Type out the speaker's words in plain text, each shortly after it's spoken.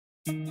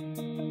It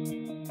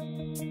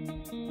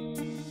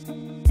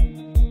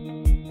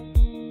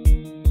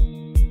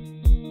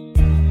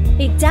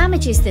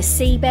damages the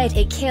seabed,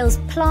 it kills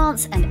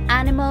plants and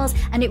animals,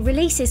 and it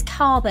releases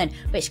carbon,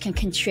 which can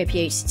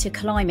contribute to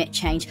climate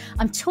change.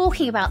 I'm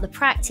talking about the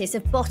practice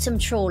of bottom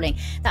trawling.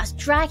 That's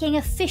dragging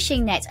a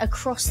fishing net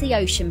across the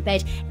ocean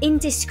bed,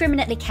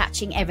 indiscriminately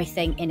catching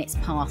everything in its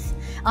path.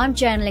 I'm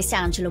journalist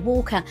Angela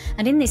Walker,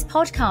 and in this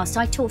podcast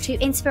I talk to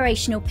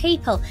inspirational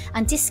people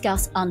and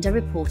discuss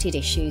underreported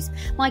issues.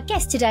 My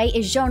guest today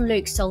is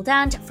Jean-Luc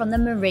Soldand from the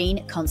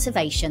Marine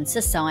Conservation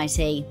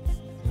Society.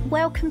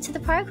 Welcome to the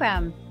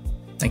programme.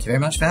 Thank you very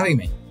much for having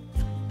me.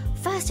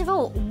 First of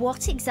all,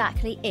 what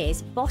exactly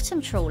is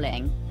bottom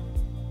trawling?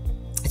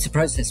 It's a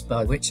process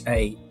by which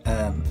a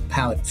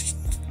powered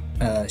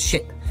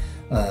ship,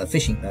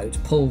 fishing boat,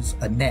 pulls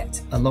a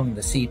net along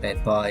the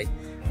seabed by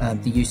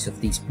the use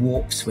of these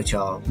warps, which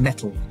are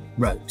metal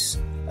ropes,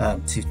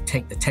 to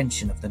take the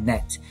tension of the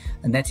net.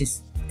 The net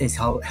is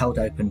held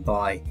open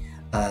by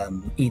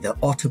either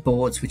otter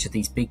boards, which are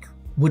these big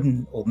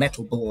wooden or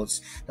metal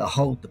boards that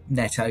hold the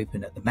net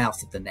open at the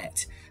mouth of the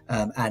net,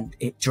 and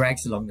it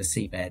drags along the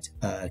seabed,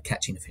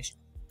 catching the fish.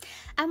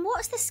 And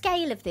what's the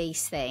scale of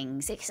these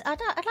things? I'd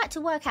like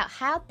to work out,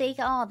 how big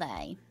are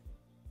they?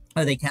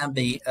 Oh, they can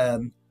be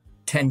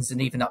tens and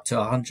even up to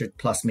 100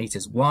 plus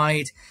meters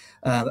wide,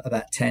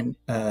 about 10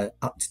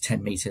 up to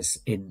 10 meters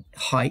in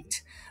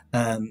height.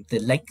 The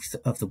length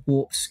of the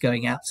warps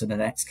going out to the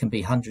nets can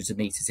be hundreds of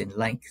meters in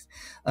length.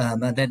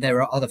 And then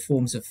there are other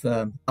forms of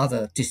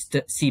other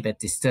seabed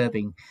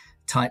disturbing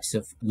types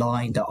of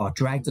line that are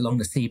dragged along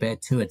the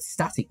seabed to a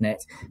static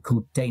net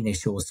called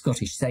Danish or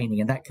Scottish seining,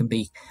 and that can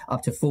be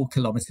up to 4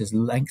 kilometers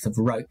length of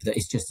rope that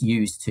is just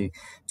used to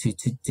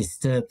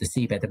disturb the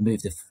seabed and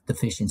move the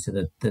fish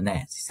into the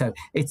net. So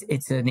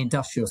it's an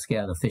industrial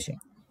scale of fishing.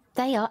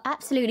 They are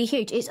absolutely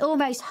huge. It's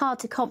almost hard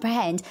to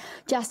comprehend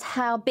just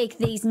how big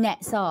these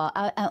nets are.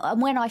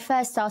 And when I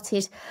first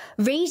started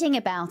reading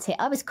about it,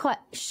 I was quite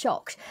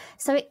shocked.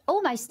 So it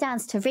almost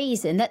stands to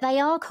reason that they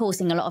are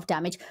causing a lot of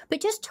damage.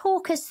 But just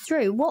talk us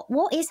through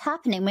what is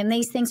happening when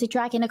these things are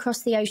dragging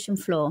across the ocean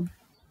floor.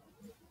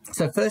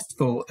 So first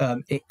of all,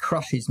 it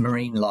crushes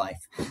marine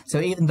life.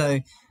 So even though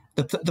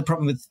the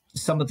problem with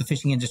some of the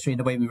fishing industry and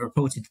the way we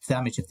reported the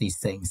damage of these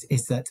things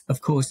is that,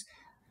 of course,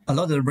 a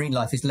lot of the marine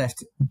life is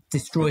left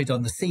destroyed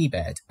on the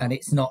seabed, and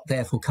it's not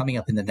therefore coming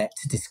up in the net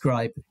to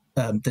describe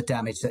the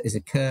damage that is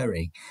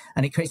occurring.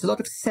 And it creates a lot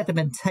of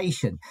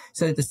sedimentation.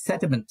 So the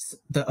sediments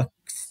that are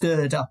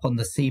stirred up on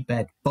the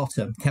seabed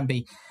bottom can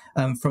be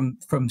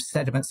from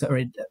sediments that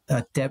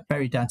are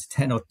buried down to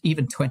 10 or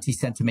even 20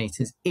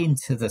 centimeters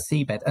into the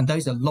seabed. And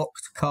those are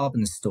locked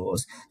carbon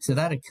stores. So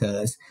that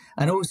occurs.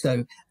 And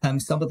also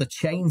some of the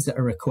chains that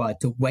are required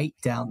to weight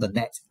down the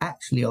net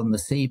actually on the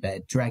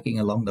seabed, dragging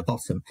along the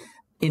bottom,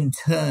 in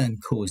turn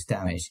cause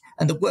damage.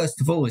 And the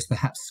worst of all is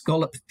perhaps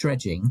scallop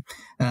dredging,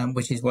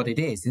 which is what it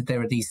is. There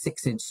are these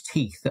 6-inch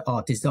teeth that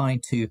are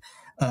designed to,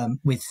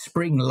 with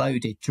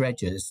spring-loaded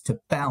dredgers, to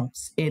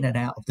bounce in and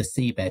out of the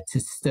seabed to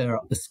stir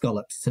up the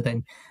scallops, to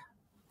then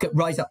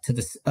rise up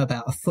to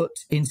about a foot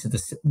into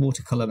the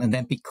water column and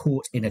then be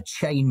caught in a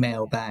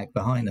chainmail bag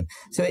behind them.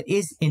 So it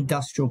is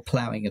industrial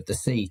ploughing of the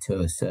sea to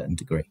a certain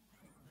degree.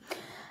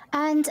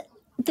 And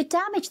the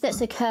damage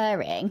that's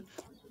occurring,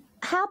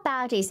 how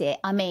bad is it?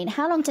 I mean,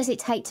 how long does it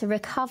take to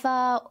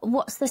recover?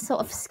 What's the sort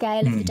of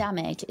scale of the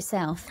damage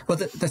itself? Well,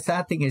 the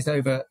sad thing is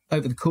over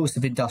the course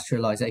of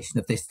industrialization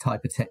of this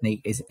type of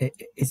technique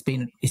it's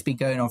been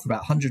going on for about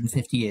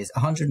 150 years.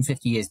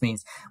 150 years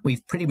means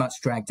we've pretty much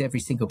dragged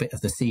every single bit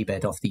of the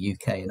seabed off the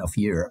UK and off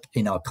Europe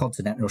in our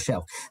continental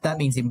shelf. That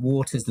means in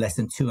waters less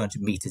than 200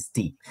 meters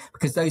deep,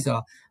 because those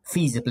are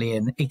feasibly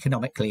and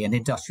economically and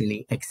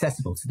industrially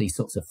accessible to these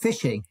sorts of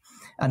fishing.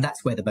 And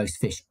that's where the most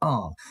fish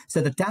are.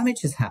 So the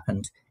damage has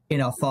happened in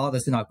our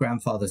fathers and our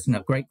grandfathers and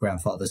our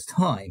great-grandfathers'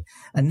 time.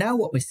 And now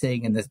what we're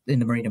seeing in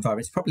the marine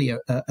environment is probably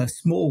a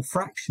small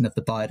fraction of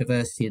the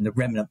biodiversity and the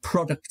remnant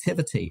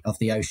productivity of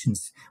the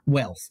ocean's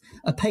wealth.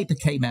 A paper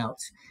came out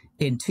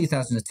in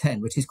 2010,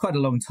 which is quite a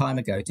long time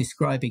ago,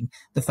 describing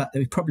the fact that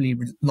we probably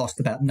lost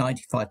about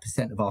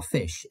 95% of our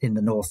fish in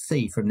the North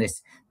Sea from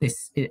this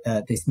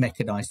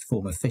mechanized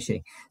form of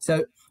fishing.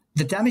 So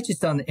the damage is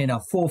done in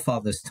our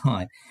forefathers'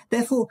 time.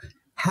 Therefore,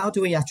 how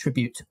do we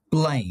attribute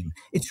blame?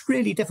 It's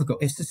really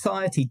difficult. If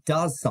society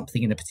does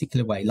something in a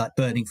particular way, like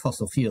burning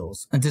fossil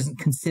fuels, and doesn't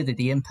consider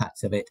the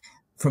impact of it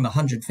from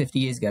 150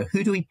 years ago,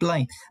 who do we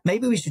blame?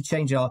 Maybe we should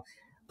change our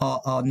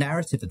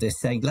narrative of this,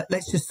 saying,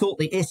 let's just sort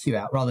the issue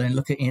out rather than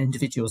look at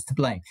individuals to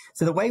blame.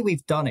 So the way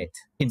we've done it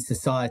in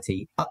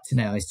society up to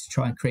now is to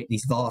try and create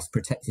these vast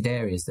protected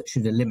areas that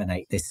should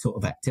eliminate this sort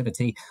of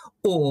activity,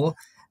 or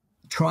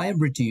try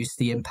and reduce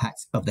the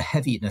impact of the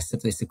heaviness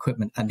of this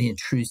equipment and the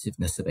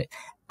intrusiveness of it,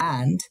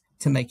 and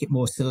to make it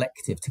more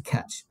selective to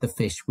catch the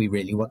fish we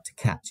really want to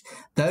catch.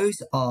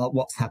 Those are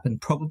what's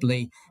happened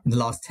probably in the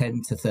last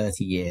 10 to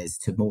 30 years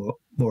to more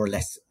or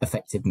less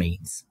effective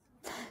means.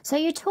 So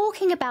you're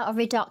talking about a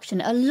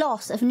reduction, a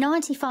loss of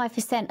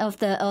 95% of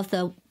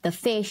the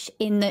fish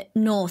in the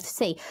North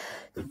Sea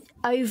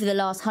over the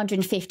last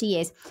 150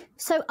 years.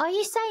 So are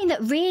you saying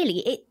that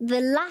really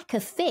the lack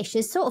of fish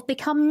has sort of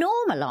become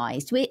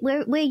normalised?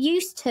 We're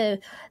used to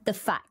the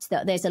fact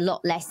that there's a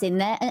lot less in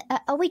there.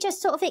 Are we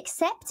just sort of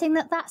accepting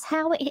that that's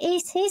how it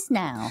is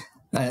now?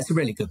 That's a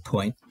really good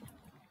point.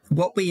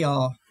 What we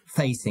are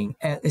facing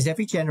as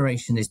every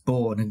generation is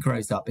born and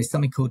grows up is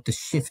something called the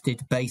shifted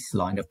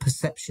baseline of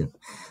perception.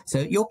 So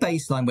your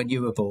baseline when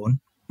you were born,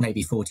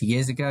 maybe 40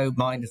 years ago,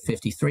 mine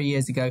 53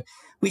 years ago,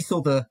 we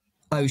saw the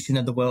ocean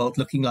and the world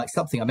looking like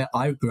something. I mean,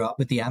 I grew up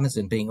with the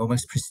Amazon being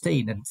almost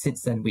pristine, and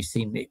since then we've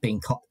seen it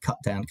being cut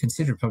down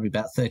considerably. Probably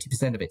about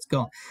 30% of it's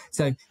gone.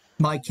 So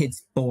my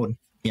kids born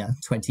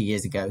 20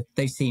 years ago,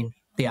 they've seen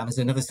the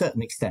Amazon of a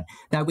certain extent.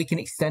 Now we can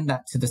extend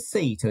that to the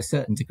sea to a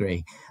certain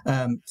degree.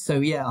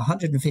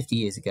 150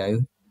 years ago,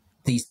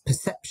 these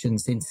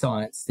perceptions in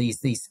science,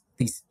 these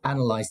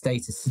analysed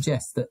data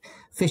suggest that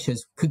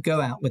fishers could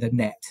go out with a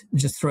net and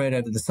just throw it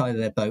over the side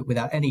of their boat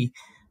without any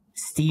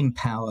steam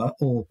power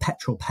or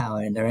petrol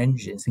power in their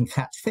engines and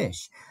catch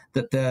fish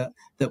that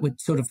would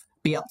sort of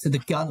be up to the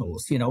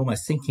gunnels,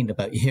 almost sinking the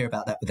boat. You hear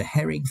about that with the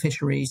herring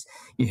fisheries.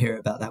 You hear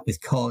about that with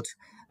cod,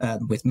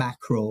 with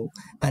mackerel,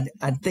 and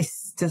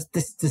this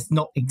does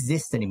not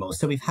exist anymore.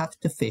 So we've had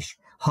to fish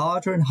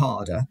harder and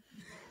harder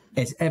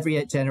as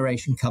every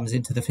generation comes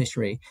into the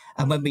fishery.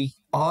 And when we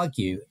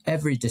argue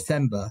every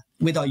December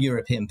with our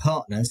European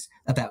partners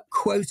about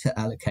quota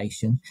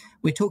allocation,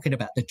 we're talking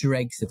about the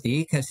dregs of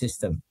the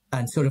ecosystem.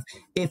 And sort of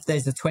if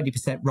there's a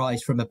 20%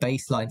 rise from a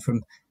baseline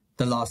from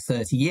the last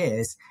 30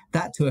 years,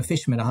 that to a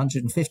fisherman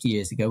 150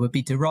 years ago would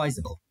be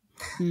derisible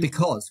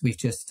because we've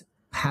just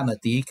hammered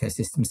the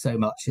ecosystem so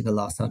much in the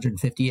last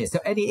 150 years. So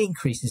any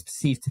increase is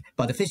perceived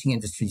by the fishing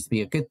industry to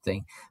be a good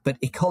thing, but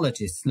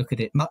ecologists look at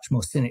it much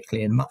more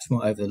cynically and much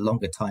more over the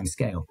longer time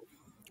scale.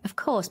 Of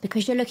course,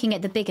 because you're looking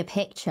at the bigger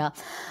picture.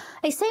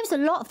 It seems a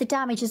lot of the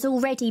damage has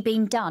already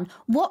been done.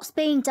 What's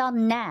being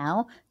done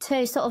now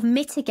to sort of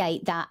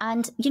mitigate that?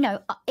 And,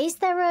 is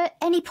there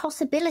any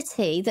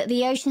possibility that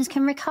the oceans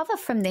can recover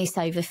from this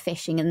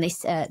overfishing and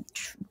this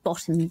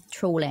bottom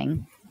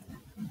trawling?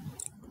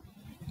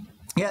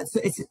 Yeah,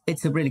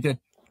 it's a really good,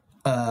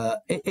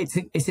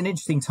 it's an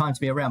interesting time to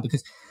be around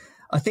because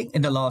I think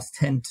in the last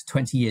 10 to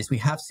 20 years, we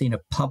have seen a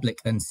public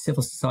and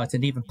civil society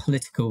and even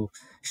political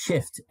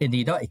shift in the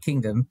United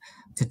Kingdom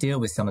to deal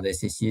with some of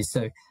these issues.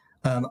 So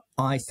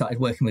I started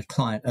working with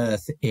Client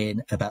Earth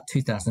in about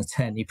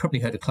 2010. You probably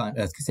heard of Client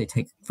Earth because they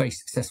take very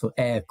successful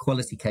air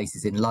quality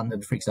cases in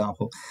London, for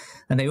example.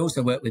 And they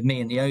also work with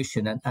me in the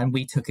ocean. And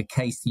we took a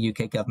case to the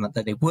UK government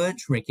that they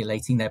weren't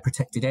regulating their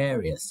protected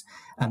areas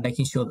and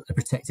making sure that the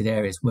protected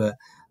areas were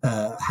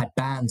had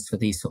bans for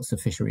these sorts of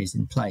fisheries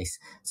in place.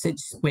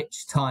 Since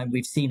which time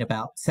we've seen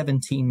about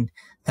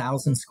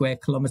 17,000 square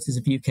kilometres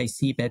of UK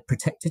seabed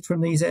protected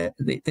from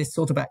this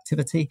sort of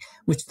activity,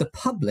 which the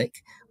public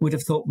would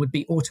have thought would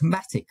be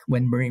automatic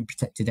when marine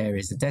protected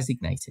areas are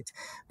designated.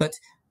 But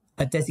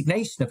a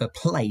designation of a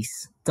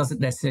place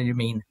doesn't necessarily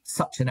mean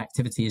such an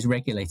activity is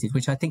regulated,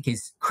 which I think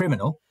is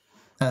criminal.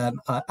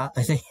 I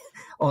think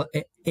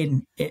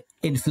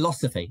in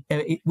philosophy,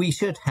 we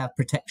should have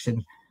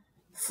protection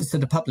so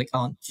the public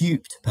aren't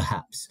duped,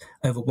 perhaps,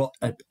 over what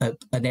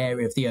an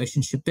area of the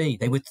ocean should be.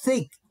 They would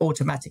think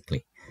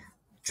automatically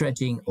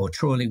dredging or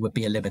trawling would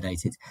be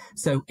eliminated.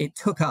 So it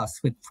took us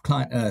with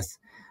Client Earth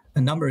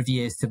a number of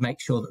years to make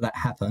sure that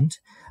happened.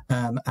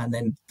 And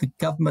then the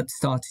government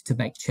started to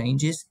make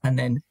changes. And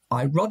then,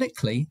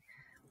 ironically,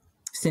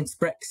 since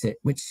Brexit,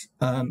 which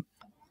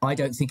I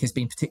don't think has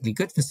been particularly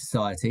good for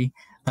society,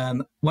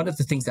 one of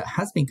the things that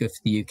has been good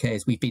for the UK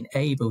is we've been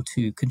able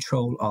to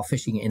control our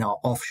fishing in our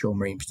offshore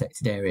marine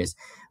protected areas.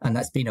 And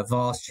that's been a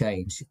vast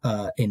change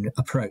in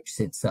approach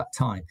since that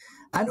time.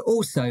 And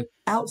also,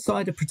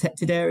 outside of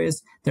protected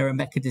areas, there are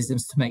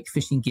mechanisms to make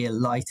fishing gear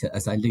lighter,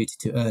 as I alluded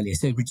to earlier.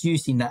 So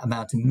reducing that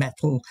amount of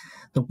metal,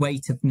 the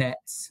weight of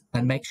nets,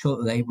 and make sure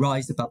that they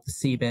rise above the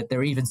seabed. There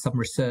are even some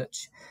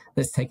research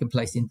that's taken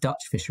place in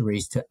Dutch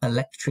fisheries to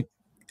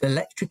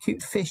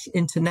electrocute fish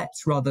into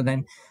nets rather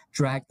than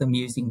drag them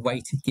using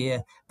weighted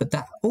gear. But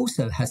that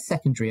also has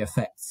secondary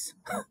effects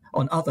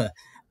on other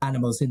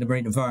animals in the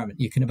marine environment,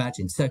 you can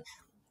imagine. So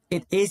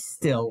it is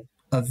still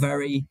a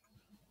very,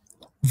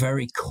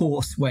 very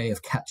coarse way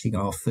of catching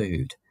our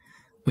food.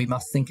 We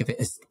must think of it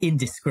as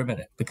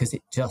indiscriminate because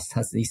it just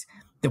has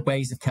the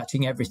ways of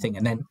catching everything,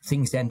 and then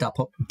things end up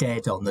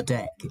dead on the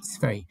deck. It's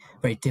very,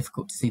 very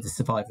difficult to see the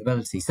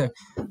survivability. So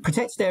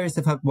protected areas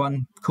have had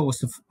one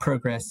course of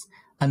progress,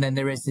 and then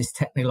there is this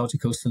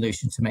technological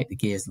solution to make the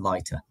gears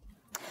lighter.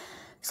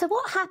 So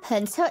what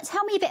happens? So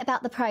tell me a bit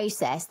about the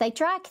process. They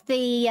drag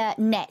the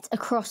net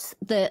across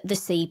the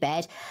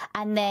seabed,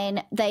 and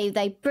then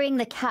they bring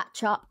the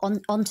catch up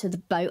onto the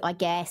boat, I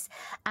guess.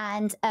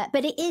 And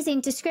but it is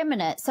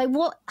indiscriminate. So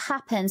what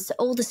happens to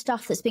all the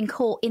stuff that's been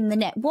caught in the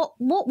net? What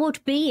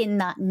would be in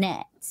that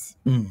net?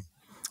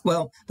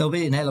 Well, there'll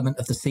be an element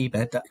of the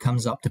seabed that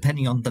comes up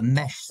depending on the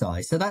mesh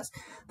size. So that's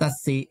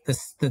the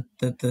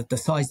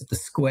size of the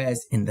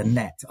squares in the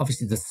net.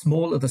 Obviously, the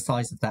smaller the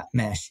size of that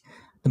mesh,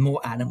 the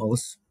more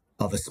animals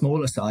of a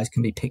smaller size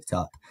can be picked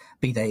up,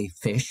 be they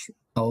fish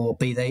or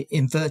be they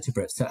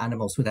invertebrates, so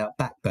animals without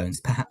backbones,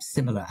 perhaps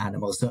similar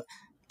animals that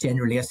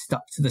generally are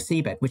stuck to the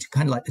seabed, which are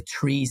kind of like the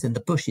trees and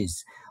the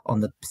bushes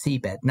on the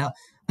seabed. Now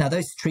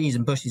those trees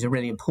and bushes are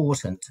really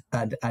important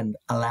and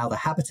allow the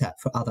habitat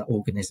for other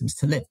organisms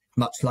to live,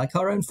 much like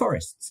our own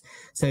forests.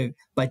 So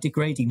by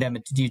degrading them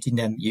and denuding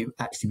them, you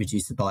actually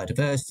reduce the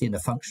biodiversity and the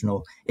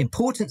functional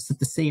importance of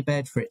the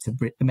seabed for it to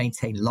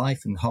maintain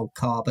life and hold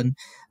carbon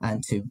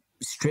and to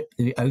strip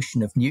the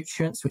ocean of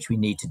nutrients, which we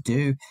need to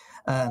do.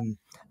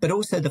 But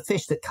also the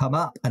fish that come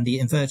up and the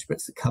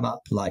invertebrates that come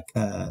up, like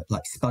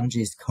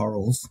sponges,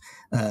 corals,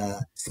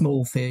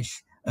 small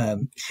fish,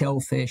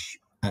 shellfish,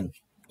 and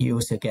you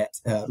also get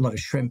a lot of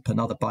shrimp and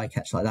other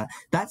bycatch like that.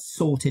 That's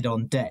sorted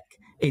on deck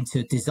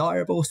into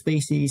desirable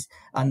species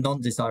and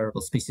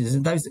non-desirable species,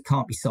 and those that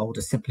can't be sold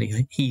are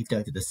simply heaved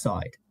over the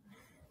side.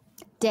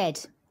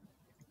 Dead.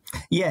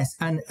 Yes,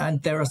 and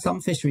there are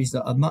some fisheries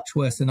that are much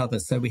worse than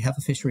others. So we have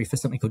a fishery for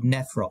something called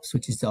nephrops,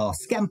 which is our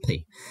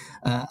scampi,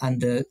 and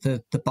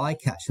the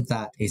bycatch of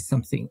that is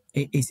something.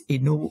 It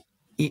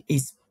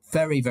is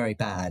very, very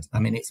bad. I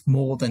mean, it's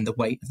more than the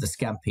weight of the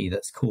scampi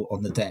that's caught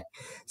on the deck.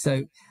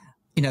 So,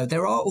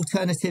 there are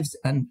alternatives,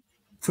 and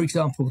for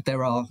example,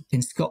 there are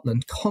in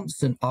Scotland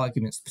constant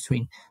arguments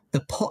between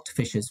the pot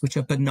fishers, which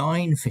are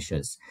benign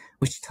fishers,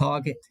 which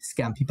target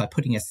scampi by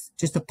putting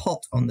just a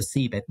pot on the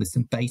seabed with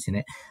some bait in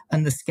it,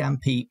 and the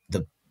scampi,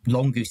 the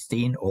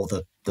langoustine or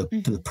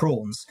the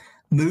prawns,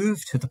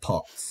 move to the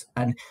pots,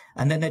 and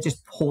then they're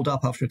just hauled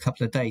up after a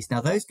couple of days.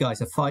 Now those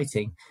guys are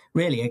fighting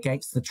really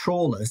against the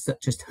trawlers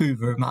that just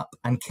hoover them up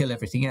and kill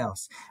everything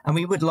else. And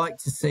we would like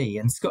to see,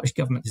 and the Scottish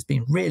government has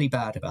been really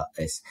bad about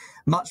this,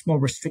 much more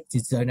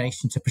restricted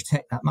zonation to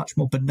protect that much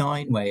more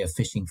benign way of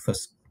fishing for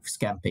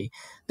scampi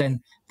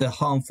than the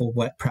harmful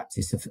work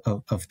practice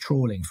of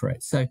trawling for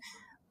it. So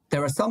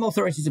there are some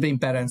authorities have been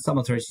better and some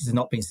authorities have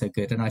not been so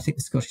good. And I think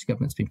the Scottish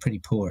government's been pretty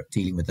poor at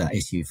dealing with that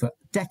issue. For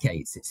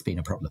decades, it's been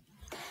a problem.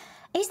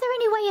 Is there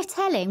any way of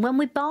telling when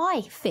we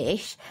buy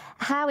fish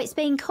how it's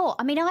being caught?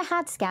 I mean, I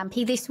had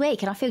scampi this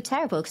week and I feel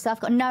terrible because I've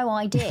got no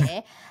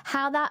idea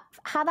how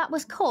that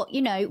was caught.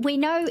 We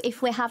know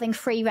if we're having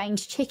free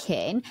range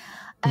chicken,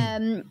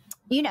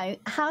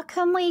 how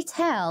can we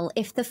tell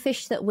if the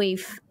fish that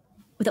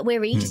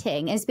we're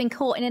eating has been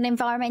caught in an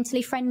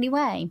environmentally friendly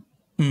way?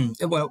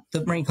 Well,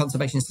 the Marine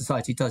Conservation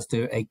Society does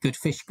do a good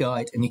fish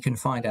guide, and you can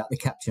find out the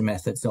capture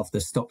methods of the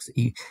stocks that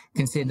you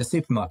can see in the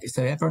supermarket.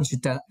 So everyone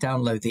should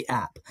download the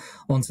app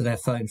onto their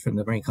phone from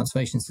the Marine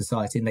Conservation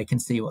Society, and they can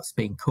see what's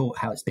being caught,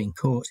 how it's being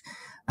caught,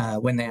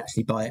 when they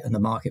actually buy it in the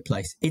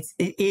marketplace. It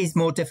is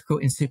more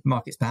difficult in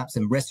supermarkets, perhaps,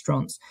 than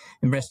restaurants.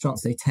 In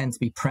restaurants, they tend to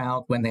be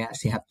proud when they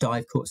actually have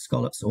dive-caught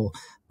scallops or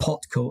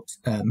pot-caught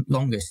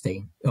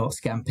langoustine or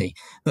scampi.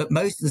 But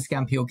most of the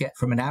scampi you'll get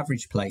from an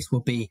average place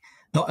will be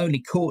not only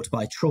caught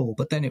by trawl,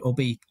 but then it will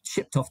be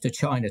shipped off to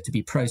China to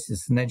be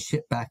processed and then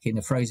shipped back in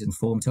a frozen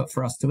form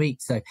for us to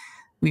eat. So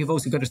we've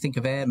also got to think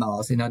of air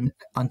miles in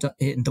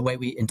the way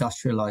we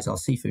industrialize our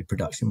seafood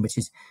production, which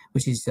is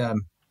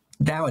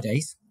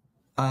nowadays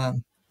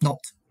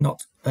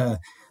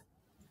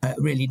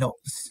really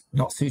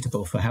not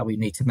suitable for how we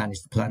need to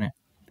manage the planet.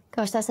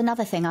 Gosh, that's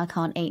another thing I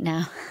can't eat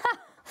now.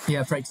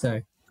 Yeah, afraid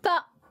so.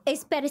 But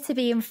it's better to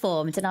be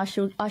informed, and I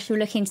shall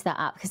look into that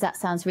app because that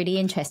sounds really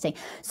interesting.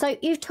 So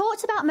you've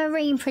talked about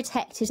marine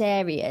protected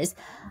areas.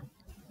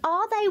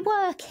 Are they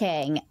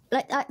working?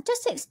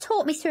 Just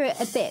talk me through it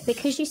a bit,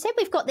 because you said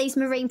we've got these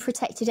marine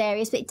protected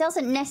areas, but it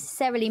doesn't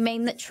necessarily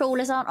mean that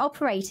trawlers aren't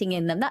operating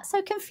in them. That's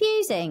so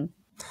confusing.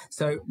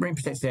 So marine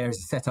protected areas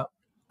are set up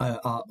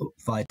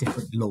via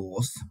different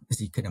laws,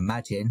 as you can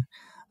imagine.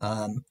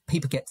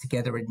 People get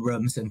together in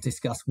rooms and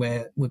discuss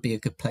where would be a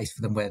good place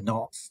for them, where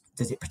not.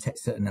 Does it protect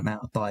a certain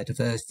amount of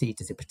biodiversity?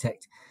 Does it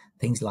protect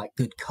things like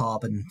good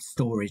carbon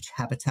storage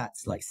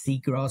habitats like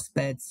seagrass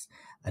beds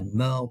and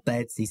merle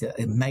beds? These are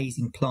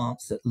amazing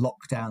plants that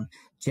lock down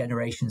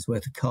generations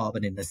worth of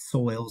carbon in the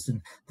soils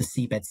and the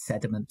seabed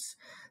sediments.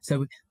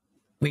 So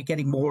we're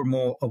getting more and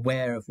more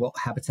aware of what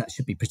habitats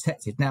should be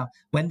protected. Now,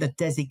 when the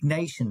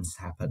designations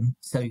happen,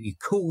 so you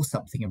call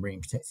something a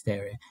marine protected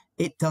area,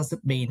 it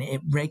doesn't mean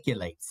it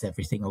regulates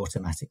everything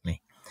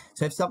automatically.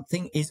 So if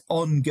something is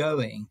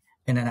ongoing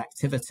in an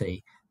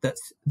activity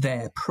that's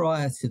there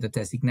prior to the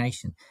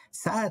designation,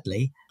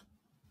 sadly,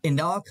 in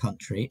our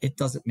country, it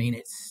doesn't mean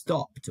it's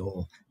stopped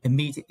or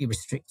immediately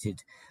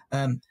restricted.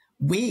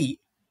 We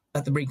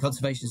at the Marine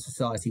Conservation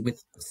Society,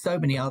 with so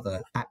many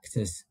other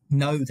actors,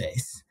 know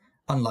this,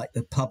 unlike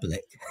the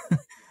public.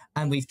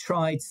 And we've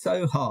tried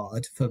so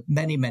hard for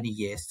many, many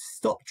years to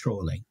stop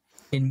trawling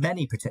in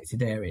many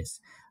protected areas.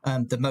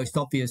 The most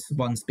obvious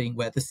ones being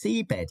where the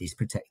seabed is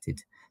protected.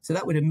 So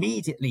that would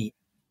immediately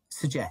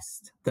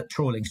suggest that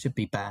trawling should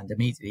be banned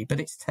immediately. But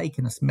it's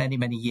taken us many,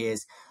 many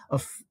years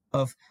of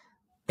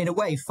in a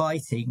way,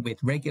 fighting with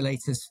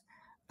regulators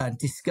and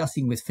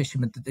discussing with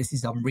fishermen that this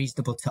is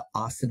unreasonable to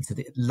us and to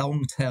the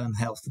long-term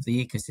health of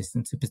the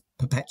ecosystem to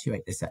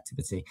perpetuate this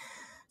activity.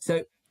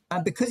 So,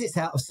 and because it's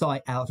out of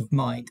sight, out of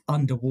mind,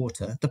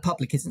 underwater, the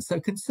public isn't so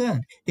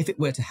concerned. If it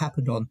were to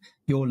happen on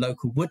your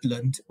local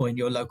woodland or in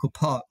your local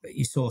park, that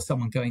you saw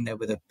someone going there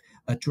with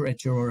a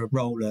dredger or a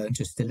roller and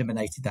just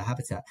eliminated the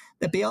habitat,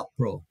 there'd be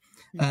uproar.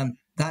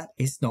 That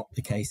is not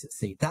the case at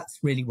sea. That's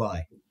really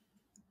why.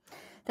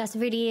 That's a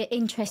really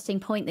interesting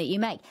point that you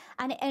make.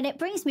 And it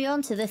brings me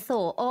on to the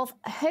thought of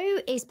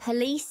who is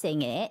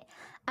policing it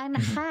and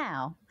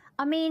how.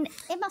 I mean,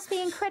 it must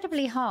be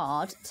incredibly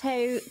hard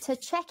to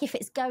check if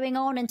it's going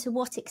on and to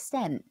what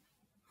extent.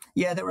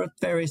 Yeah, there are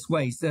various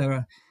ways. There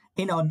are,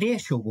 in our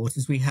nearshore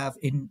waters, we have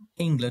in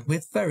England,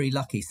 we're very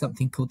lucky,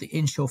 something called the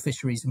Inshore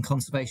Fisheries and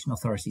Conservation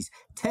Authorities.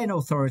 10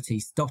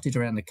 authorities dotted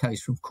around the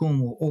coast from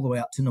Cornwall all the way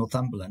up to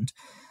Northumberland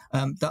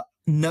that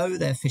know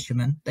their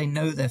fishermen, they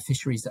know their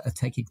fisheries that are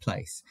taking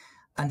place.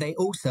 And they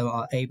also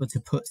are able to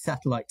put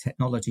satellite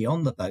technology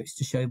on the boats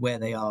to show where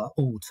they are at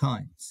all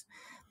times.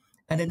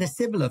 And in a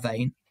similar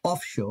vein,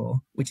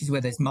 offshore, which is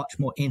where there's much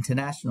more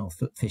international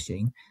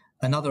fishing,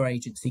 another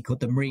agency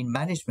called the Marine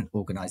Management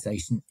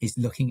Organization is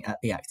looking at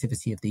the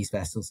activity of these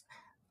vessels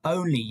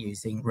only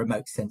using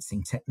remote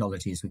sensing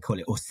technology, as we call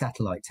it, or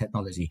satellite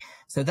technology.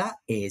 So that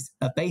is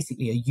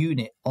basically a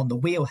unit on the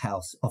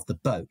wheelhouse of the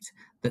boat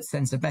that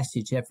sends a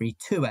message every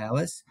 2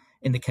 hours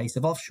in the case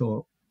of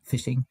offshore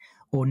fishing,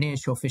 or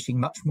nearshore fishing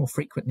much more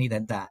frequently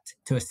than that,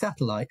 to a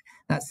satellite.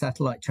 That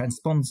satellite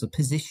transpons the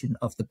position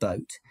of the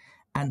boat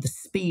and the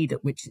speed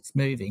at which it's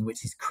moving,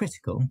 which is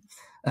critical,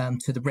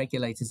 to the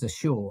regulators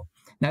ashore.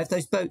 Now, if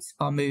those boats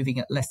are moving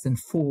at less than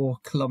 4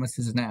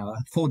 kilometers an hour,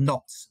 4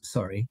 knots,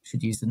 sorry,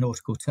 should use the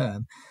nautical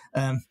term,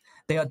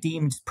 they are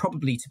deemed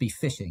probably to be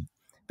fishing,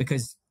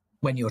 because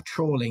when you're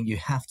trawling, you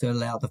have to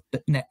allow the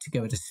net to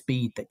go at a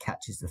speed that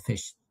catches the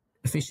fish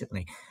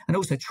efficiently. And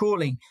also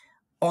trawling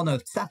on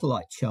a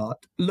satellite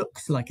chart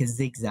looks like a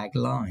zigzag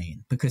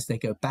line because they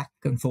go back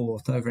and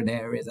forth over an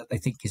area that they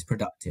think is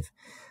productive,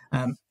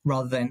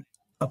 rather than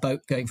a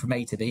boat going from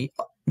A to B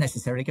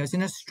necessarily goes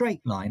in a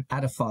straight line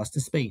at a faster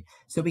speed.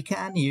 So we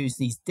can use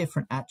these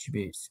different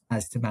attributes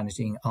as to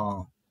managing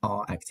our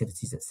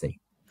activities at sea.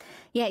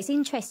 Yeah, it's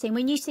interesting.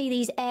 When you see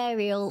these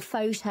aerial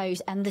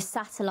photos and the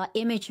satellite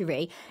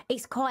imagery,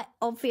 it's quite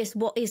obvious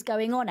what is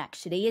going on,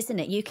 actually, isn't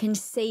it? You can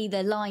see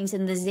the lines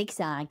and the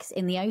zigzags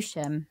in the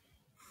ocean.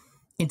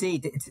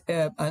 Indeed, it's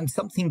and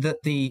something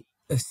that the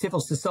civil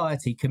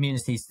society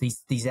communities,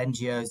 these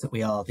NGOs that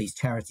we are, these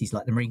charities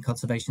like the Marine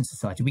Conservation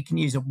Society, we can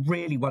use a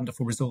really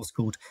wonderful resource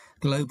called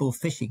Global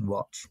Fishing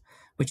Watch,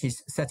 which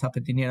is set up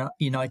in the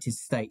United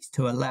States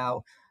to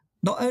allow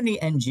not only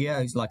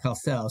NGOs like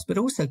ourselves, but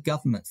also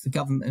governments. The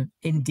government of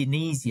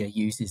Indonesia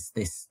uses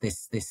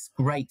this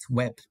great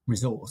web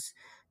resource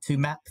to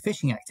map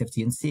fishing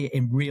activity and see it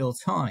in real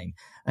time.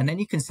 And then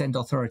you can send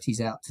authorities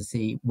out to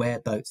see where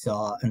boats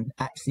are and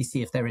actually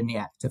see if they're in the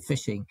act of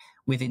fishing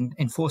within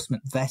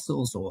enforcement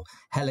vessels or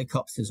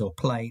helicopters or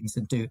planes,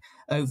 and do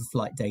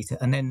overflight data,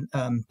 and then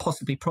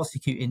possibly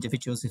prosecute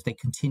individuals if they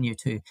continue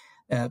to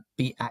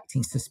be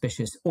acting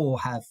suspicious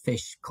or have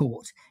fish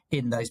caught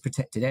in those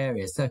protected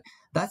areas. So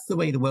that's the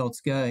way the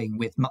world's going,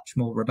 with much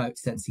more remote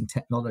sensing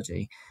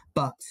technology.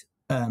 But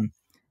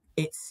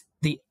it's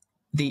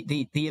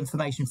the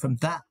information from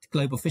that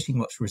Global Fishing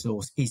Watch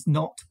resource is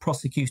not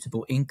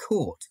prosecutable in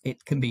court.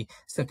 It can be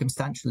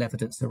circumstantial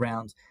evidence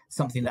around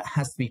something that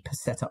has to be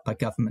set up by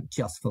government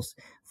just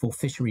for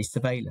fisheries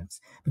surveillance,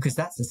 because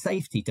that's a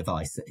safety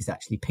device that is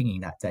actually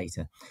pinging that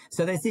data.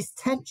 So there's this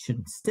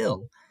tension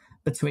still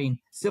between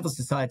civil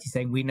society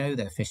saying we know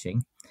they're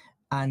fishing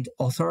and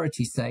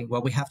authorities saying,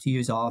 well, we have to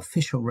use our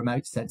official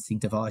remote sensing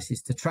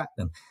devices to track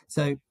them.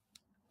 So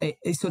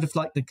it's sort of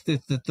like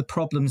the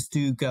problems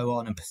do go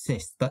on and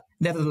persist, but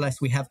nevertheless,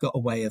 we have got a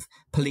way of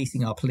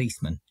policing our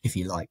policemen, if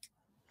you like.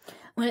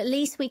 Well, at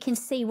least we can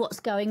see what's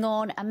going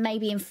on, and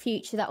maybe in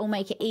future that will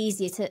make it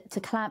easier to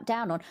clamp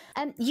down on.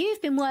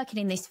 You've been working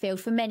in this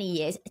field for many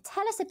years.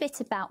 Tell us a bit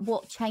about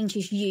what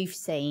changes you've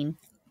seen.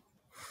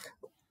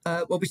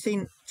 Well, we've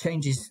seen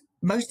changes,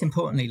 most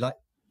importantly, like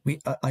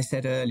I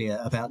said earlier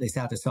about this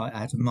out of sight,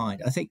 out of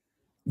mind. I think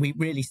we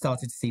really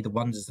started to see the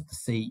wonders of the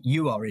sea.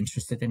 You are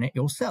interested in it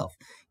yourself.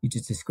 You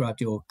just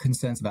described your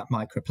concerns about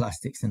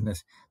microplastics and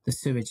the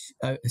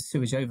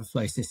sewage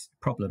overflow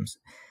problems.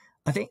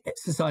 I think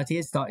society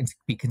is starting to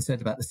be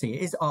concerned about the sea.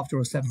 It is, after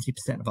all,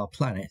 70% of our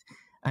planet,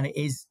 and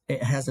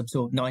it has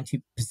absorbed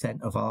 90%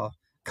 of our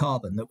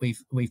carbon that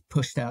we've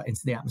pushed out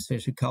into the atmosphere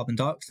through carbon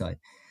dioxide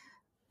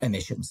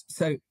emissions.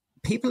 So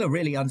people are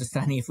really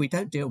understanding, if we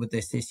don't deal with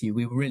this issue,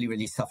 we will really,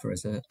 really suffer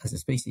as a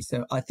species.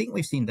 So I think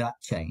we've seen that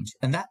change,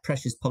 and that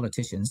pressures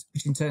politicians,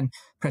 which in turn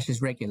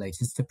pressures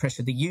regulators to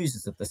pressure the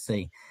users of the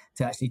sea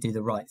to actually do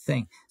the right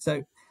thing.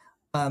 So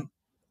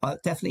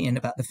definitely in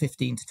about the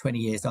 15 to 20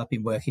 years I've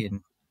been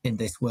working in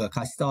this work,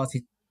 I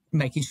started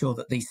making sure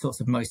that these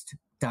sorts of most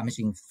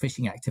damaging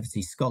fishing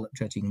activities, scallop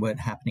dredging,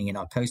 weren't happening in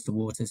our coastal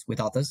waters with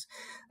others.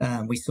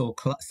 We saw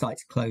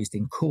sites closed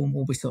in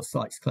Cornwall. We saw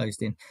sites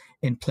closed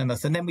in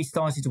Plymouth. And then we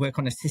started to work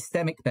on a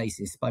systemic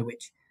basis by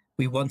which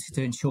we wanted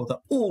to ensure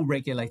that all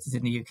regulators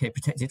in the UK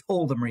protected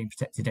all the marine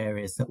protected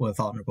areas that were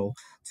vulnerable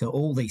to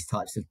all these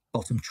types of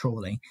bottom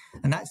trawling.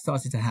 And that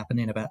started to happen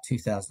in about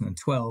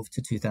 2012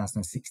 to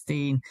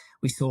 2016.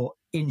 We saw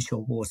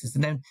inshore waters.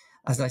 And then,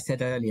 as I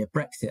said earlier,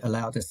 Brexit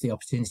allowed us the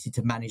opportunity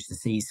to manage the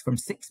seas from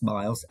 6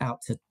 miles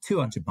out to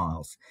 200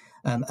 miles.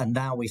 And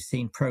now we've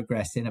seen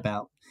progress in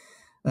about,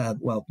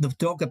 the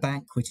Dogger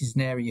Bank, which is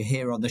an area you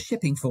hear on the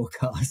shipping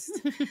forecast,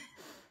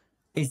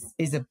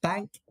 is a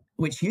bank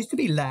which used to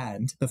be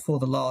land before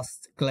the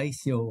last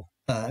glacial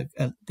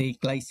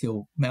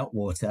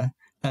meltwater.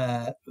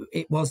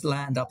 It was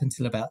land up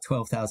until about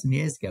 12,000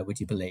 years ago, would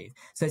you believe?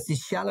 So it's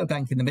this shallow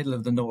bank in the middle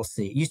of the North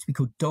Sea. It used to be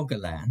called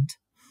Doggerland,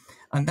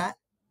 and that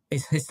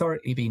is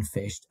historically been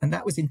fished, and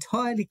that was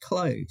entirely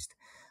closed.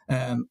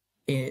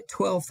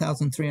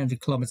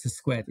 12,300 kilometres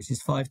squared, which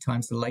is 5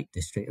 times the Lake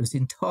District. It was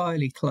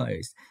entirely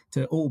closed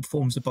to all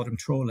forms of bottom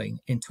trawling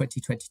in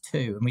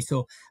 2022. And we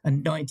saw a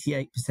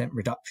 98%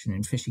 reduction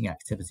in fishing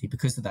activity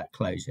because of that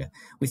closure,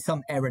 with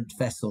some errant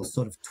vessels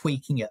sort of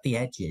tweaking at the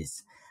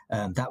edges.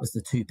 That was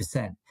the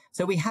 2%.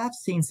 So we have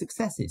seen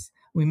successes.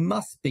 We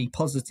must be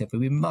positive.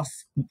 We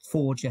must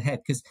forge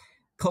ahead, because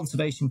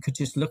conservation could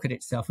just look at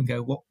itself and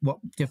go, what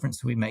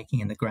difference are we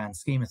making in the grand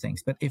scheme of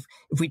things? But if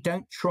we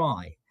don't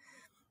try,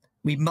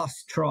 we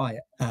must try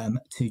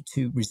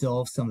to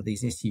resolve some of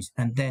these issues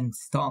and then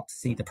start to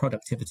see the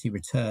productivity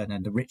return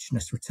and the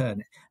richness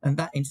return. And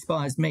that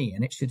inspires me,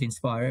 and it should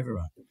inspire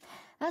everyone.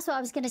 That's what I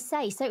was going to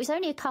say. So it was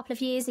only a couple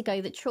of years ago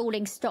that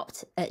trawling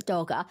stopped at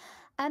Dogger.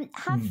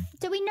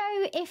 Do we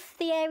know if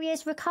the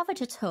area's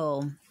recovered at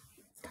all?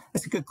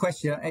 That's a good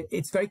question.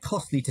 It's very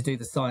costly to do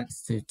the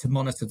science to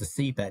monitor the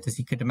seabed. As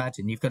you could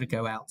imagine, you've got to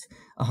go out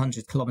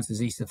 100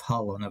 kilometres east of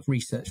Hull on a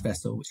research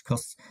vessel, which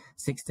costs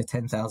 £6,000 to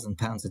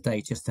 £10,000 a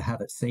day just to have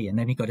at sea. And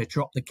then you've got to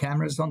drop the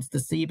cameras onto the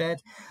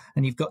seabed,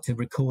 and you've got to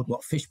record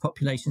what fish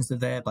populations are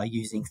there by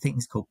using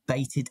things called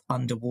baited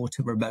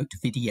underwater remote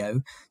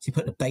video. So you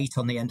put the bait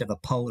on the end of a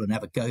pole and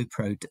have a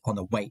GoPro on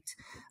a weight,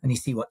 and you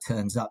see what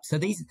turns up. So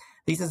these are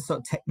the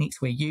sort of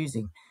techniques we're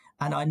using.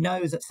 And I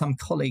know that some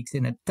colleagues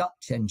in a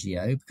Dutch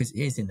NGO, because it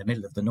is in the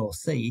middle of the North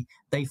Sea,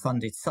 they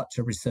funded such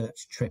a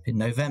research trip in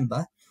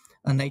November,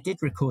 and they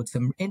did record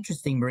some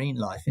interesting marine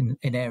life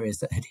in areas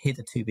that had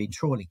hitherto been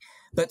trawling,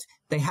 but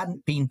they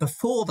hadn't been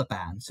before the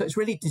ban. So it's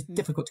really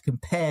difficult to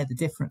compare the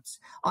difference.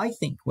 I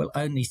think we'll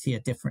only see a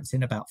difference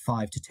in about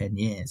 5 to 10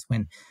 years,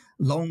 when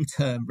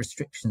long-term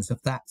restrictions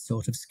of that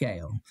sort of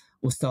scale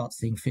will start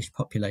seeing fish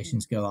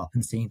populations go up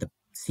and seeing the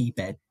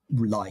seabed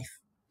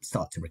life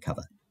start to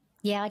recover.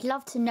 Yeah, I'd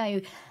love to know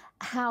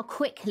how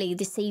quickly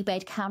the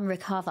seabed can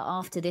recover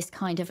after this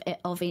kind of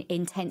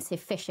intensive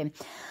fishing.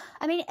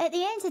 I mean, at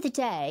the end of the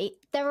day,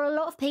 there are a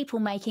lot of people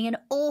making an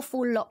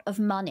awful lot of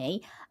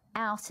money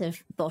out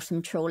of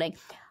bottom trawling.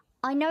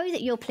 I know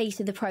that you're pleased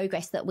with the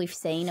progress that we've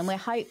seen, and we're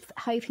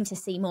hoping to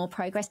see more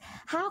progress.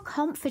 How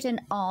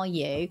confident are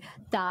you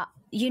that,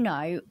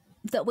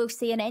 that we'll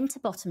see an end to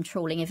bottom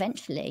trawling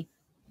eventually?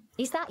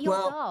 Is that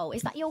your goal?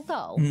 Is that your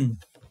goal?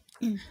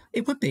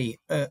 It would be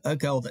a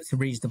goal that's a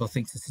reasonable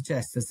thing to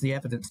suggest, as the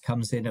evidence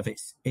comes in of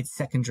its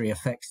secondary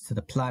effects to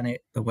the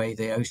planet, the way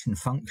the ocean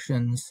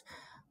functions,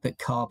 that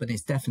carbon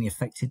is definitely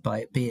affected by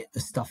it, be it the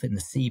stuff in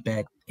the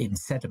seabed in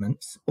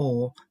sediments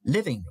or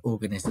living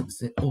organisms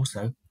that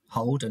also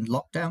hold and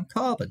lock down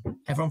carbon.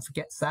 Everyone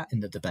forgets that in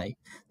the debate.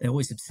 They're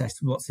always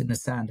obsessed with what's in the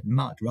sand and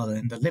mud rather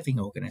than the living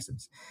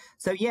organisms.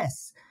 So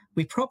yes,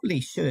 we probably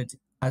should,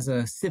 as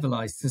a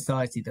civilized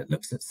society that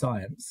looks at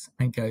science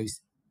and goes,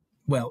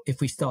 well, if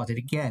we started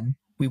again,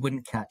 we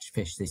wouldn't catch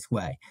fish this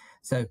way.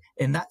 So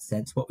in that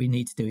sense, what we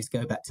need to do is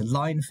go back to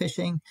line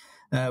fishing.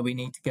 We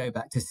need to go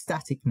back to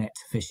static net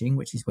fishing,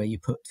 which is where you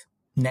put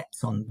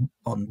nets on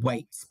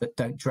weights, but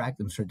don't drag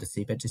them through the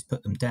seabed, just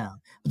put them down.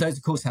 But those,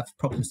 of course, have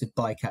problems with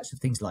bycatch of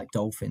things like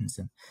dolphins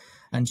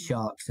and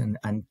sharks and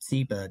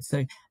seabirds.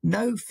 So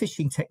no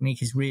fishing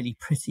technique is really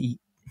pretty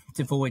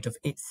devoid of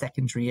its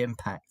secondary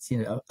impacts,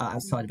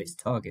 outside of its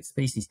target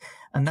species.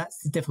 And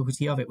that's the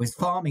difficulty of it. With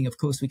farming, of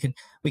course,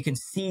 we can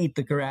seed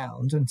the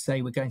ground and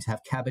say we're going to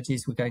have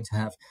cabbages, we're going to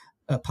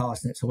have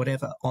parsnips or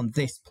whatever on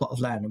this plot of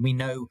land, and we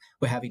know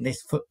we're having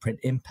this footprint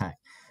impact.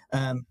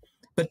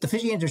 But the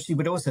fishing industry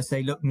would also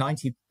say, look,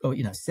 90 or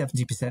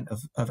 70%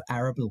 of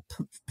arable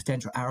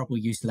potential arable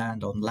use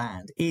land on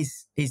land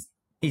is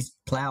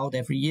ploughed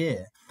every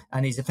year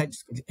and is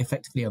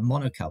effectively a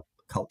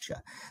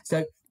monoculture.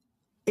 So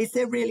is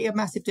there really a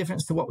massive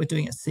difference to what we're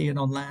doing at sea and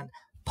on land?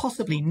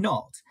 Possibly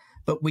not,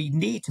 but we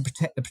need to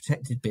protect the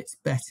protected bits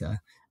better.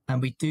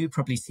 And we do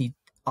probably see,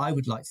 I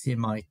would like to see in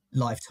my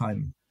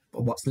lifetime,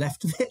 or what's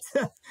left of it,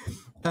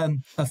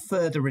 a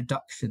further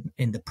reduction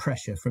in the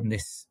pressure from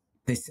this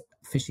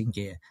fishing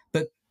gear.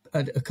 But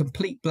a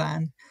complete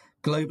ban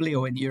globally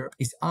or in Europe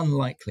is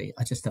unlikely,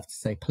 I just have to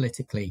say,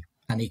 politically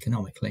and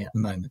economically at the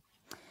moment.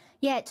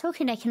 Yeah,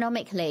 talking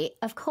economically,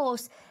 of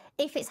course,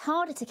 if it's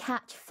harder to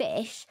catch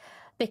fish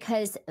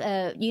because,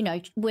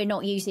 we're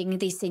not using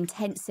this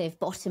intensive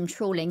bottom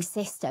trawling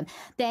system,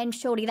 then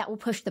surely that will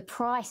push the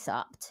price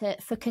up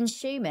for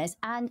consumers.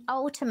 And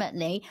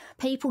ultimately,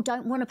 people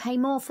don't want to pay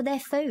more for their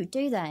food,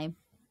 do they?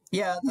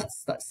 Yeah,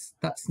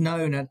 that's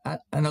known,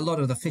 and a lot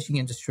of the fishing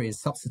industry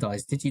is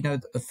subsidised. Did you know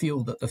that the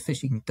fuel that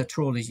the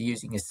trawlers are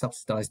using is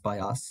subsidised by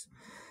us?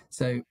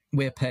 So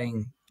we're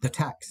paying the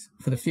tax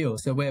for the fuel.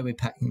 So where we're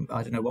paying,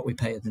 I don't know what we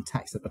pay in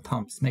tax at the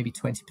pumps, maybe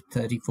 20,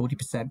 30,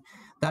 40%.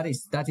 That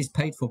is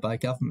paid for by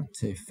government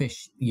to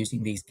fish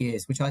using these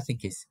gears, which I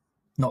think is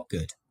not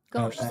good.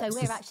 Gosh, so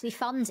we're actually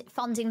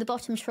funding the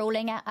bottom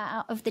trawling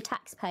out of the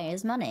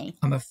taxpayers' money.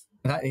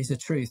 That is a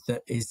truth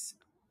that is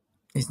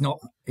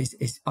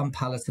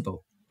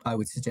unpalatable, I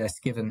would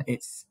suggest, given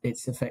its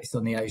effects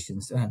on the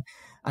oceans,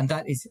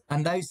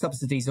 and those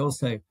subsidies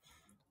also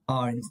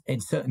are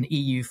in certain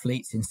EU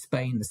fleets. In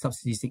Spain, the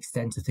subsidies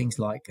extend to things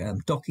like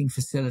docking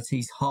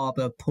facilities,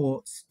 harbour,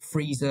 ports,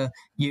 freezer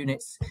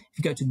units. If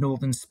you go to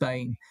northern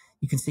Spain,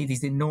 you can see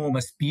these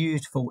enormous,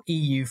 beautiful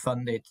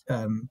EU-funded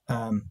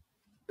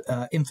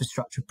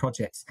infrastructure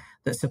projects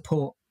that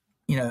support,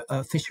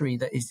 a fishery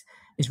that is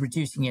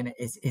reducing in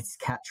its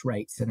catch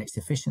rates and its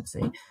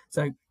efficiency.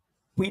 So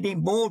we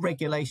need more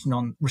regulation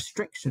on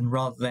restriction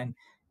rather than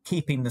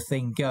keeping the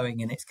thing going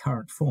in its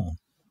current form.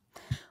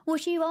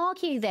 Would you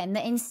argue then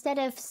that instead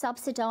of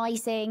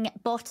subsidising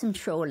bottom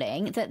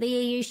trawling, that the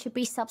EU should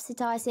be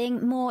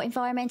subsidising more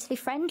environmentally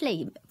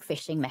friendly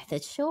fishing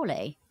methods,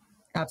 surely?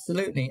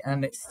 Absolutely.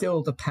 And it's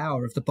still the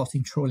power of the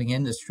bottom trawling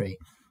industry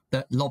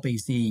that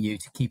lobbies the EU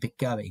to keep it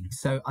going.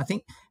 So I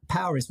think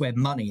power is where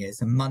money is,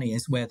 and money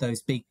is where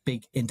those big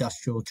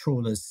industrial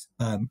trawlers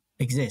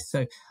exist.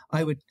 So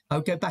I would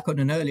go back on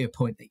an earlier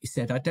point that you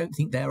said. I don't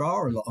think there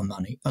are a lot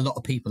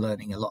of people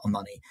earning a lot of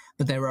money,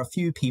 but there are a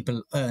few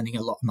people earning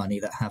a lot of money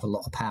that have a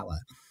lot of power,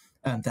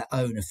 that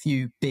own a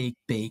few big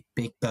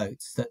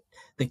boats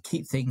that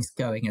keep things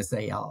going as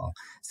they are.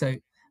 So,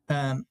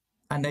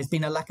 and there's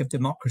been a lack of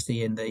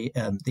democracy in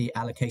the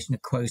allocation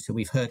of quota.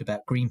 We've heard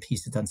about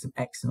Greenpeace have done some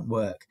excellent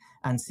work,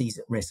 and Seas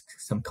at Risk,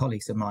 some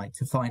colleagues of mine,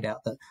 to find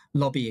out that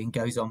lobbying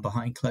goes on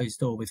behind closed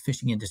door with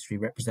fishing industry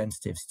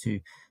representatives to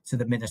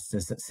the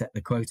ministers that set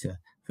the quota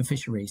for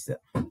fisheries that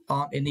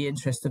aren't in the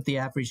interest of the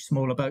average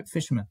smaller boat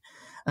fisherman.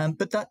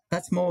 But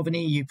that's more of an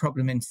EU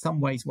problem. In some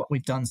ways, what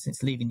we've done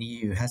since leaving the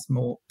EU has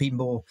been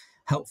more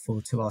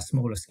helpful to our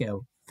smaller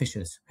scale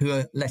fishers who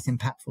are less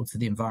impactful to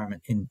the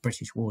environment in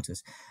British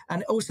waters.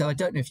 And also, I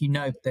don't know if you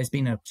know, but there's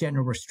been a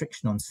general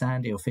restriction on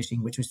sand eel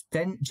fishing, which was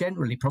then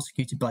generally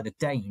prosecuted by the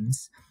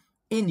Danes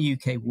in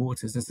UK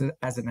waters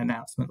as an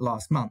announcement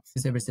last month.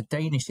 There is a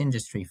Danish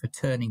industry for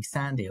turning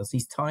sand eels,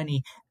 these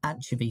tiny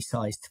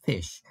anchovy-sized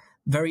fish,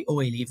 very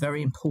oily,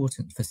 very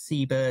important for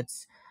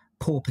seabirds,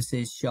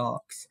 porpoises,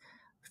 sharks,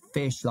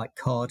 fish like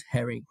cod,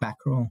 herring,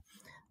 mackerel.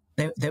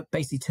 They're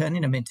basically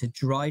turning them into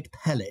dried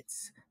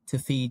pellets to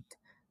feed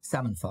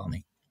salmon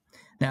farming.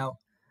 Now,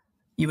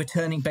 you were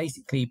turning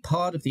basically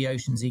part of the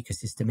ocean's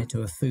ecosystem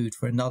into a food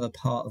for another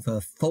part of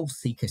a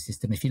false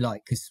ecosystem, if you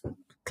like, because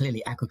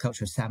clearly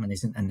aquaculture of salmon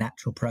isn't a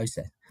natural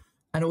process.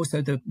 And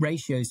also the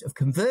ratios of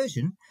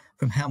conversion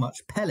from how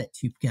much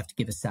pellets you have to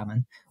give a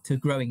salmon to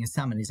growing a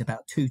salmon is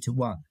about 2 to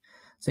 1.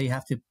 So you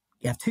have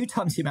 2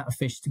 times the amount of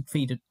fish to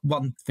feed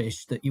one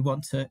fish that you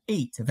want to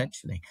eat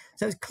eventually.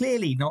 So it's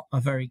clearly not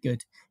a very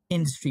good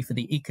industry for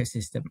the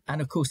ecosystem. And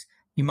of course,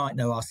 you might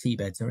know our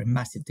seabeds are in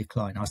massive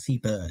decline, our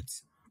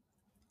seabirds.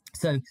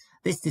 So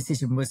this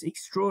decision was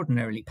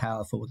extraordinarily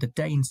powerful. The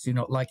Danes do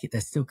not like it.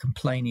 They're still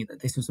complaining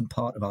that this wasn't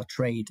part of our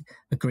trade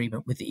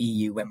agreement with the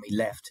EU when we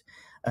left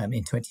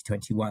in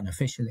 2021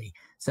 officially.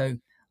 So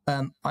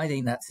I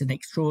think that's an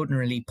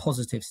extraordinarily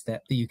positive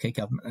step the UK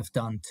government have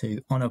done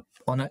on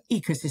an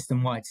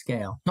ecosystem-wide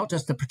scale, not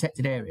just the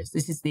protected areas.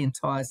 This is the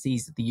entire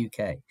seas of the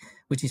UK,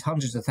 which is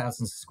hundreds of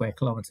thousands of square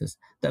kilometres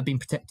that have been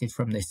protected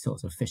from this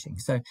sort of fishing.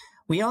 So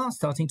we are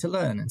starting to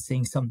learn and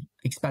seeing some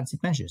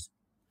expansive measures.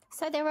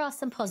 So there are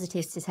some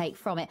positives to take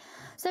from it.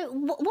 So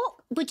what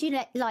would you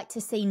like to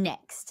see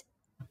next?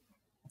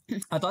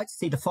 I'd like to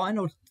see the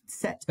final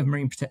set of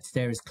marine protected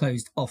areas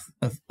closed off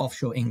of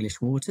offshore English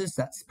waters.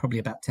 That's probably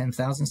about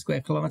 10,000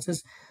 square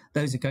kilometres.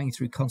 Those are going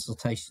through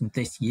consultation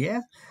this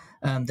year.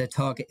 Their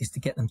target is to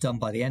get them done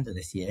by the end of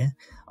this year.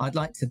 I'd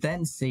like to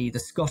then see the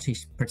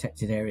Scottish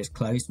protected areas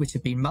closed, which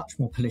have been much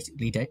more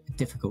politically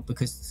difficult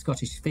because the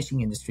Scottish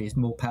fishing industry is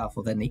more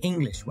powerful than the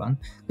English one,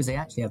 because they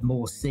actually have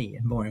more sea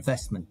and more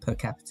investment per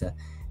capita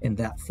in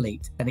that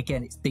fleet. And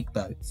again, it's big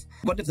boats.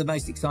 One of the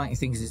most exciting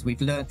things is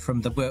we've learned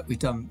from the work we've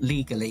done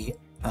legally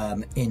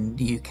in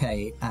the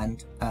UK,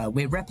 and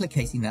we're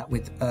replicating that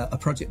with a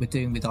project we're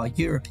doing with our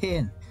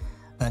European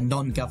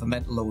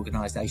non-governmental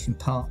organisation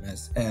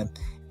partners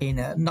in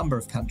a number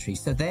of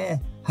countries. So they're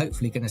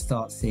hopefully going to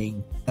start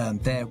seeing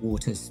their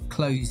waters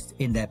closed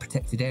in their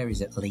protected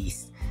areas, at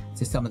least,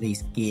 to some of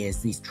these gears,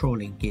 these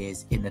trawling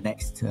gears, in the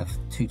next 2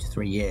 to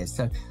 3 years.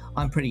 So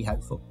I'm pretty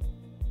hopeful.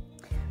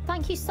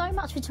 Thank you so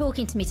much for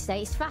talking to me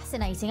today. It's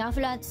fascinating. I've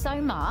learned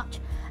so much.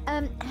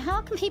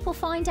 How can people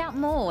find out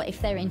more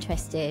if they're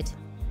interested?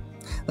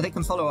 Well, they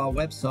can follow our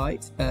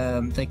website,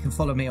 they can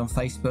follow me on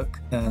Facebook,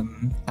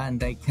 and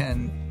they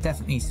can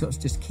definitely sort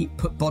of just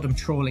put bottom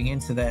trawling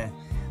into their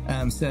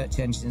search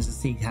engines and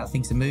see how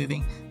things are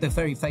moving. The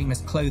very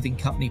famous clothing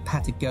company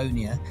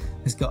Patagonia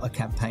has got a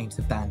campaign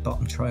to ban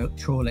bottom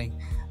trawling.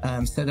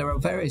 So there are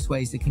various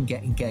ways they can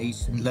get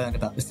engaged and learn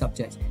about the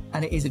subject.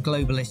 And it is a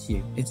global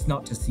issue. It's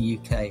not just the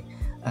UK.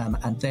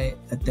 And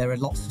there are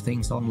lots of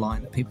things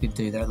online that people can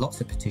do. There are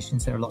lots of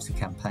petitions. There are lots of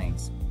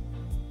campaigns.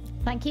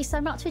 Thank you so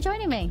much for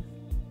joining me.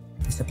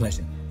 It's a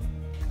pleasure.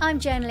 I'm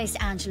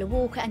journalist Angela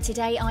Walker, and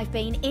today I've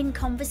been in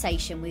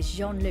conversation with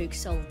Jean-Luc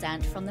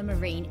Soldant from the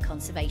Marine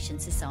Conservation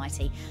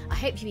Society. I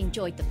hope you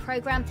enjoyed the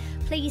programme.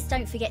 Please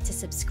don't forget to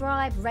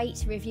subscribe,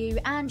 rate, review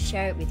and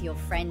share it with your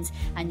friends.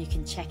 And you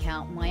can check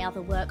out my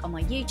other work on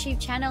my YouTube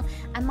channel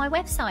and my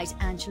website,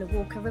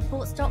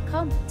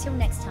 angelawalkerreports.com. Till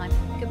next time,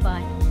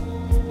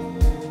 goodbye.